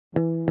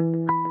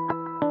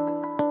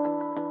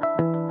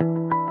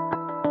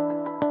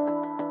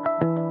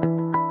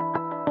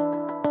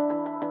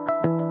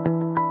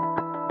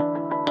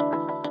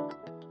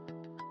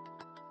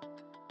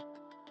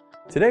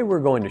Today we're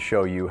going to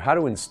show you how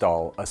to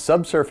install a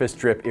subsurface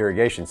drip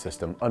irrigation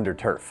system under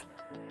turf.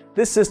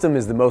 This system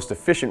is the most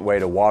efficient way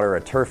to water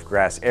a turf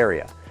grass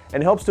area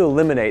and helps to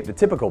eliminate the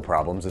typical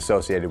problems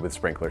associated with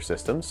sprinkler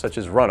systems such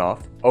as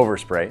runoff,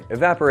 overspray,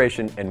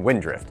 evaporation, and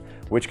wind drift,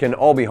 which can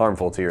all be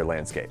harmful to your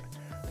landscape.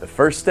 The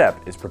first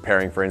step is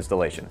preparing for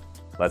installation.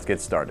 Let's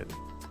get started.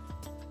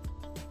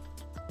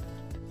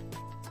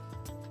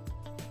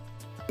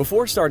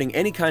 Before starting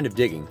any kind of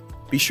digging,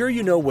 be sure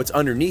you know what's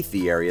underneath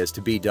the areas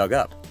to be dug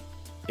up.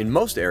 In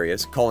most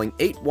areas, calling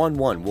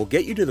 811 will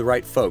get you to the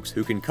right folks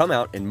who can come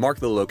out and mark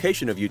the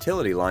location of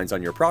utility lines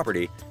on your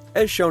property,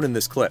 as shown in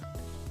this clip.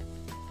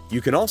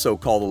 You can also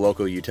call the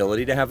local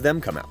utility to have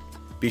them come out.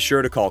 Be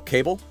sure to call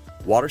cable,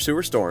 water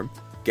sewer storm,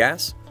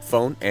 gas,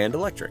 phone, and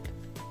electric.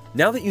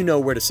 Now that you know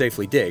where to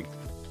safely dig,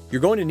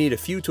 you're going to need a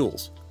few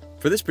tools.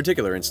 For this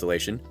particular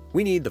installation,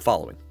 we need the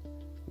following: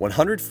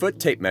 100-foot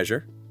tape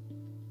measure,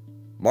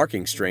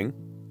 marking string,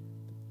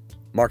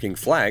 marking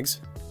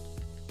flags,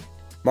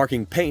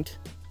 marking paint,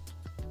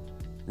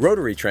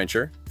 rotary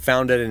trencher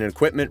found at an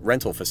equipment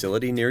rental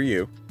facility near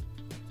you.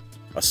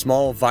 A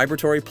small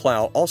vibratory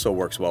plow also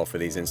works well for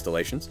these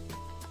installations.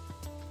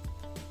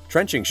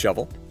 Trenching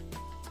shovel,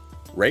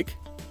 rake,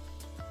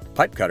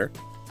 pipe cutter,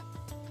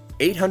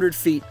 800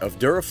 feet of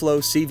Duraflow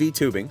CV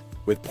tubing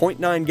with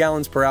 0.9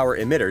 gallons per hour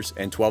emitters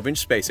and 12-inch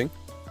spacing.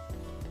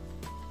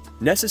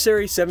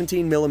 Necessary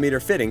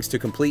 17mm fittings to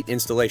complete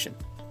installation.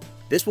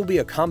 This will be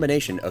a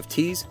combination of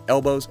T's,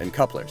 elbows, and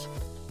couplers.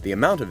 The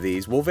amount of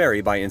these will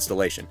vary by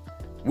installation.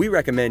 We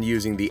recommend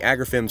using the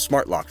Agrifem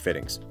Smart Lock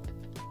fittings.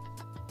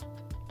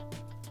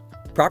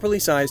 Properly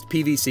sized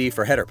PVC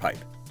for header pipe.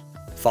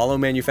 Follow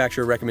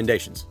manufacturer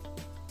recommendations.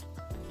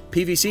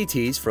 PVC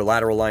tees for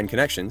lateral line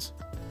connections.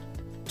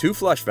 2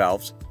 flush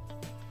valves.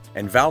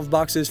 And valve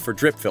boxes for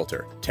drip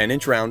filter,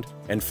 10-inch round,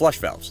 and flush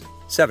valves,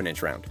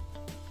 7-inch round.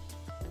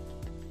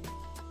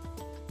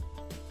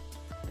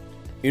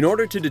 In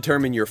order to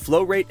determine your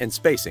flow rate and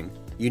spacing,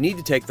 you need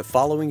to take the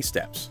following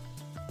steps.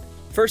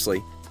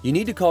 Firstly, you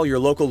need to call your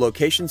local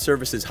location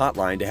services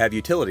hotline to have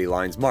utility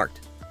lines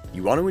marked.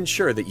 You want to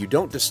ensure that you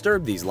don't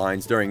disturb these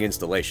lines during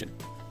installation.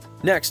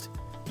 Next,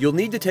 you'll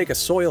need to take a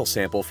soil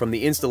sample from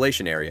the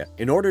installation area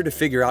in order to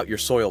figure out your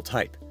soil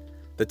type.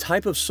 The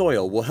type of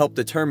soil will help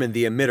determine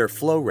the emitter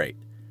flow rate.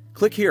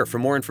 Click here for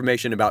more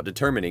information about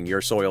determining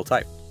your soil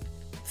type.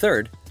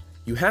 Third,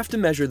 you have to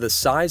measure the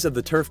size of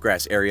the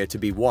turfgrass area to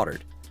be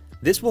watered.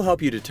 This will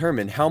help you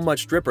determine how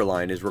much dripper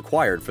line is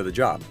required for the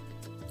job.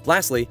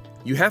 Lastly,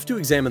 you have to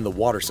examine the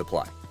water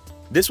supply.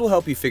 This will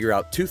help you figure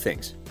out two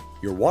things: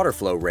 your water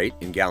flow rate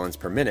in gallons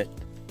per minute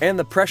and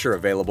the pressure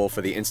available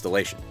for the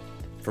installation.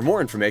 For more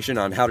information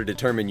on how to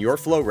determine your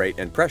flow rate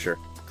and pressure,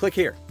 click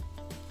here.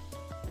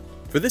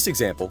 For this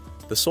example,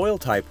 the soil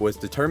type was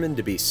determined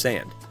to be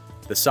sand.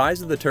 The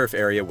size of the turf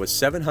area was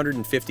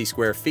 750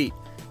 square feet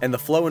and the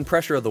flow and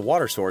pressure of the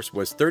water source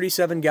was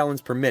 37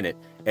 gallons per minute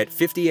at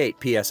 58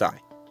 psi.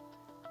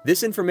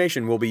 This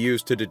information will be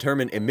used to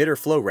determine emitter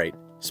flow rate,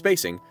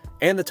 spacing,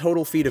 and the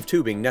total feet of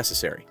tubing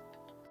necessary.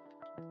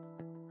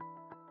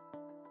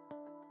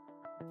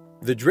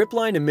 The drip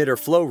line emitter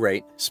flow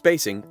rate,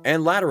 spacing,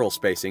 and lateral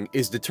spacing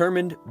is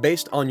determined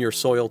based on your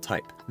soil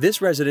type.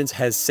 This residence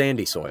has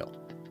sandy soil.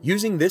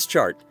 Using this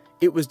chart,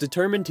 it was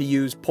determined to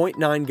use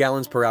 0.9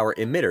 gallons per hour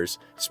emitters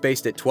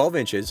spaced at 12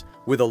 inches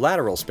with a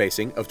lateral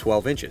spacing of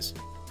 12 inches.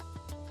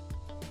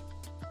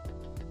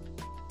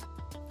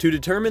 To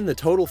determine the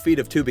total feet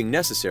of tubing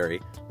necessary,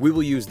 we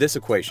will use this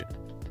equation.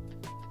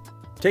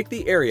 Take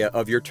the area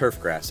of your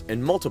turfgrass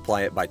and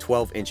multiply it by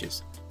 12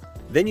 inches.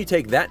 Then you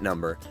take that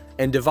number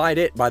and divide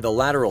it by the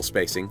lateral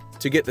spacing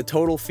to get the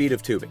total feet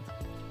of tubing.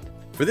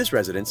 For this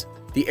residence,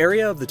 the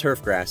area of the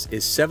turfgrass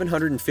is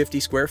 750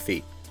 square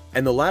feet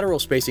and the lateral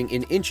spacing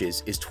in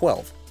inches is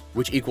 12,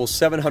 which equals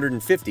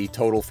 750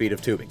 total feet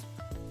of tubing.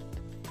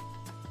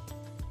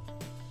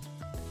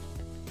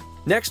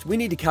 Next, we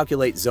need to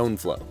calculate zone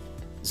flow.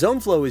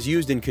 Zone flow is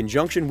used in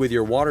conjunction with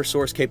your water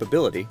source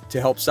capability to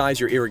help size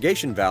your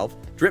irrigation valve,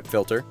 drip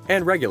filter,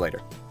 and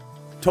regulator.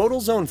 Total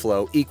zone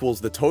flow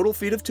equals the total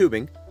feet of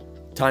tubing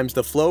times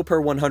the flow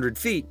per 100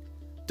 feet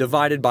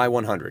divided by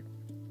 100.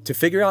 To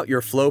figure out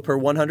your flow per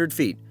 100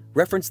 feet,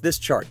 reference this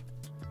chart.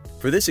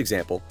 For this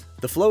example,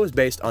 the flow is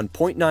based on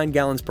 0.9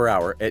 gallons per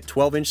hour at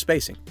 12-inch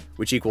spacing,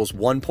 which equals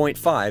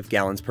 1.5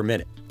 gallons per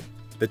minute.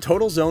 The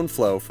total zone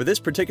flow for this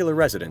particular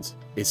residence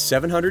is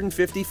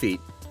 750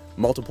 feet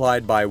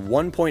multiplied by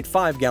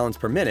 1.5 gallons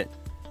per minute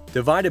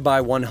divided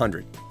by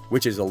 100,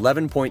 which is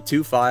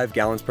 11.25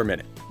 gallons per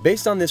minute.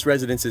 Based on this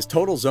residence's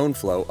total zone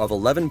flow of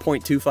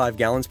 11.25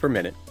 gallons per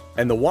minute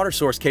and the water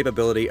source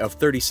capability of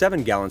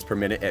 37 gallons per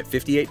minute at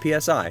 58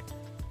 psi,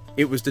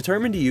 it was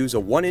determined to use a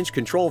 1-inch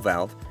control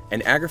valve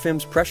and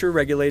Agrifem's pressure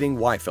regulating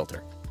Y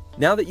filter.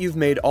 Now that you've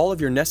made all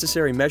of your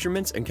necessary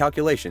measurements and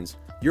calculations,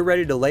 you're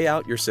ready to lay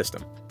out your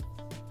system.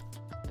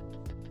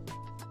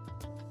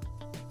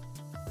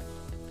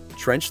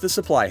 Trench the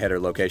supply header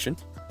location.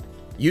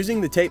 Using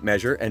the tape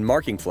measure and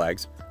marking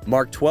flags,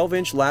 mark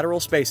 12-inch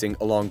lateral spacing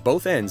along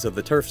both ends of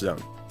the turf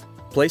zone.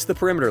 Place the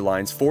perimeter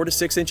lines 4 to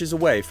 6 inches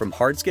away from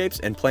hardscapes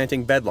and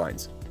planting bed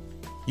lines.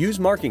 Use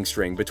marking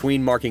string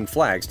between marking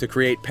flags to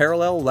create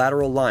parallel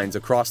lateral lines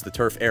across the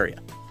turf area.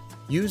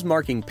 Use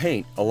marking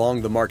paint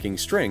along the marking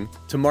string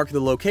to mark the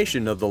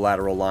location of the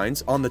lateral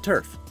lines on the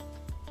turf.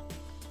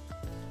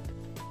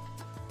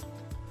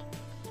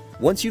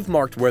 Once you've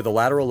marked where the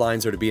lateral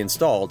lines are to be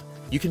installed,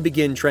 you can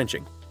begin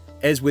trenching.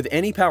 As with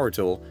any power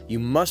tool, you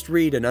must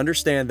read and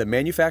understand the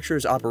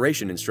manufacturer's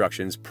operation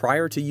instructions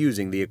prior to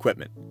using the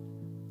equipment.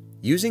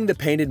 Using the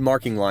painted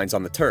marking lines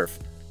on the turf,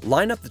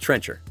 line up the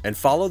trencher and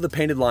follow the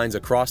painted lines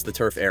across the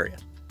turf area.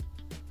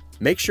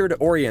 Make sure to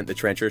orient the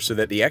trencher so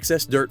that the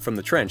excess dirt from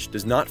the trench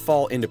does not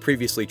fall into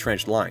previously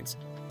trenched lines.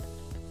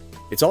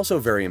 It's also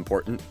very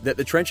important that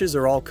the trenches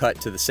are all cut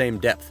to the same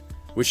depth,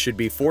 which should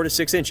be 4 to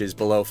 6 inches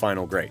below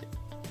final grade.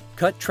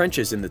 Cut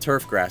trenches in the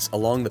turf grass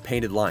along the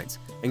painted lines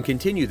and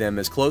continue them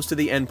as close to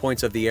the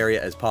endpoints of the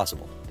area as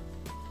possible.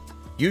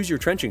 Use your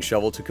trenching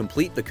shovel to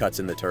complete the cuts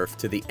in the turf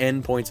to the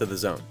endpoints of the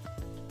zone.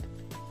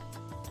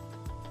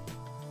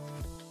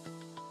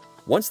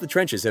 Once the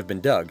trenches have been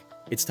dug,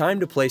 it's time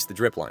to place the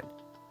drip line.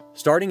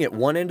 Starting at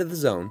one end of the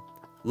zone,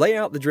 lay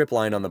out the drip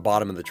line on the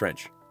bottom of the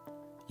trench.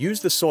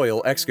 Use the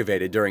soil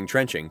excavated during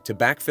trenching to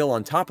backfill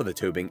on top of the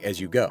tubing as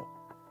you go.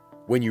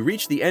 When you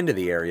reach the end of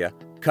the area,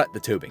 cut the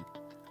tubing.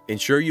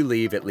 Ensure you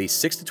leave at least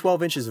 6 to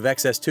 12 inches of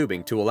excess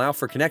tubing to allow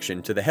for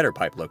connection to the header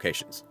pipe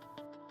locations.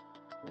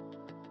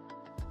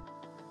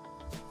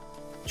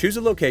 Choose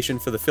a location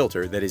for the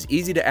filter that is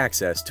easy to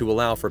access to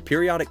allow for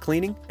periodic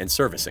cleaning and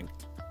servicing.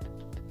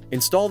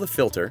 Install the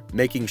filter,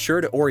 making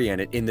sure to orient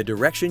it in the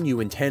direction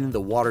you intend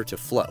the water to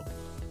flow.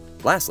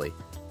 Lastly,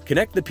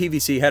 connect the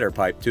PVC header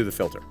pipe to the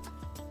filter.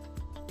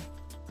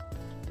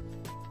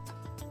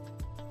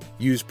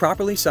 Use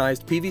properly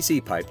sized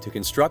PVC pipe to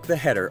construct the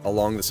header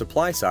along the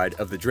supply side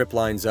of the drip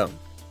line zone.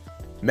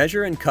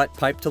 Measure and cut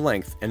pipe to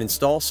length and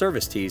install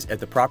service tees at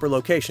the proper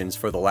locations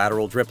for the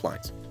lateral drip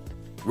lines.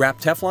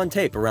 Wrap Teflon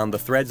tape around the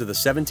threads of the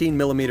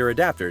 17mm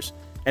adapters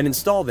and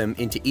install them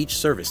into each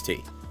service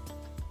tee.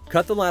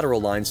 Cut the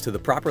lateral lines to the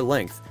proper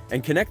length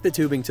and connect the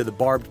tubing to the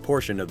barbed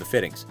portion of the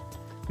fittings.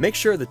 Make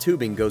sure the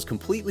tubing goes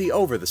completely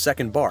over the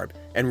second barb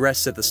and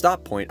rests at the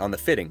stop point on the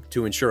fitting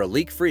to ensure a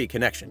leak-free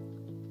connection.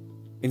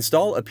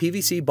 Install a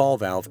PVC ball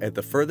valve at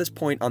the furthest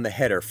point on the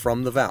header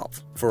from the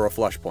valve for a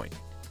flush point.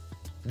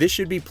 This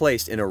should be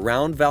placed in a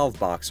round valve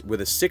box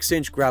with a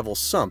 6-inch gravel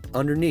sump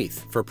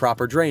underneath for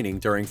proper draining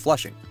during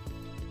flushing.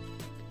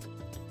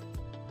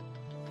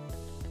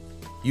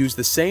 Use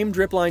the same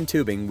drip line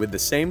tubing with the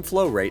same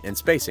flow rate and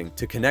spacing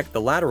to connect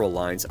the lateral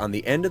lines on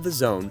the end of the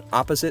zone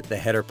opposite the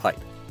header pipe.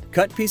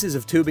 Cut pieces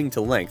of tubing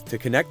to length to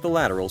connect the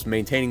laterals,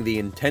 maintaining the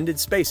intended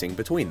spacing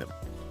between them.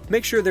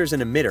 Make sure there's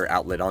an emitter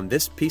outlet on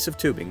this piece of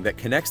tubing that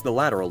connects the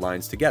lateral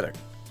lines together.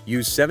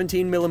 Use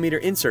 17mm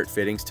insert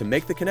fittings to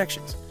make the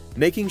connections,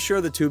 making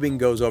sure the tubing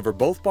goes over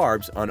both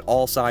barbs on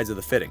all sides of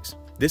the fittings.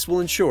 This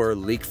will ensure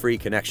leak-free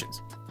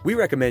connections. We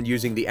recommend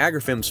using the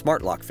Agrifem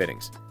Smart Lock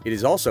fittings. It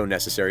is also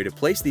necessary to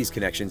place these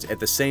connections at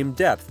the same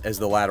depth as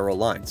the lateral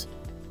lines.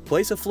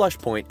 Place a flush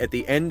point at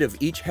the end of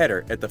each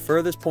header at the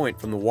furthest point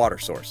from the water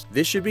source.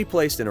 This should be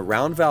placed in a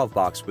round valve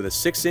box with a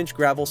 6-inch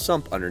gravel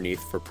sump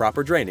underneath for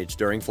proper drainage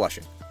during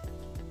flushing.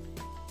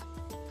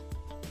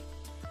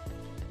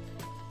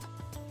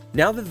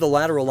 Now that the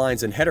lateral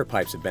lines and header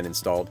pipes have been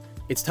installed,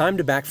 it's time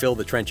to backfill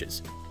the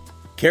trenches.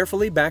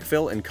 Carefully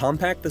backfill and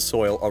compact the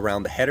soil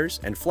around the headers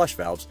and flush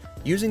valves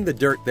using the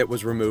dirt that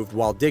was removed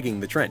while digging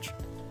the trench.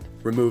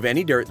 Remove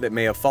any dirt that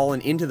may have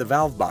fallen into the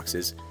valve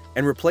boxes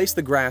and replace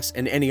the grass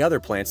and any other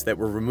plants that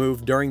were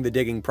removed during the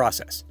digging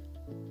process.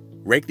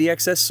 Rake the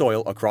excess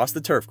soil across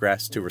the turf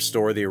grass to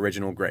restore the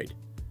original grade.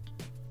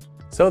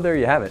 So there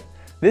you have it.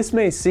 This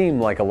may seem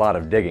like a lot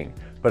of digging,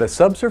 but a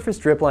subsurface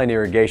dripline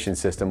irrigation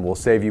system will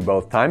save you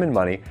both time and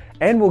money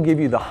and will give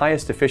you the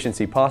highest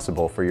efficiency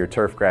possible for your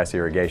turf grass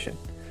irrigation.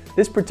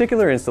 This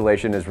particular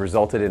installation has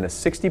resulted in a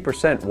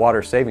 60%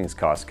 water savings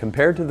cost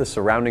compared to the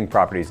surrounding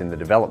properties in the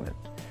development.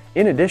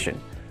 In addition,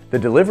 the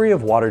delivery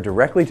of water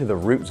directly to the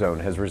root zone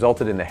has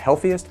resulted in the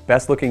healthiest,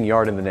 best-looking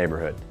yard in the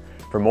neighborhood.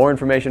 For more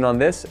information on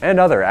this and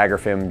other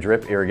Agrifem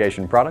drip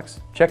irrigation products,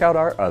 check out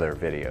our other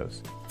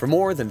videos. For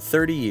more than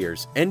 30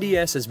 years,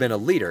 NDS has been a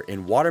leader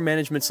in water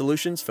management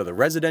solutions for the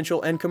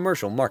residential and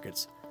commercial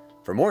markets.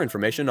 For more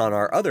information on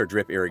our other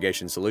drip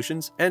irrigation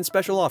solutions and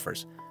special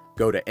offers,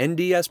 go to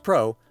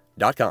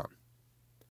ndspro.com.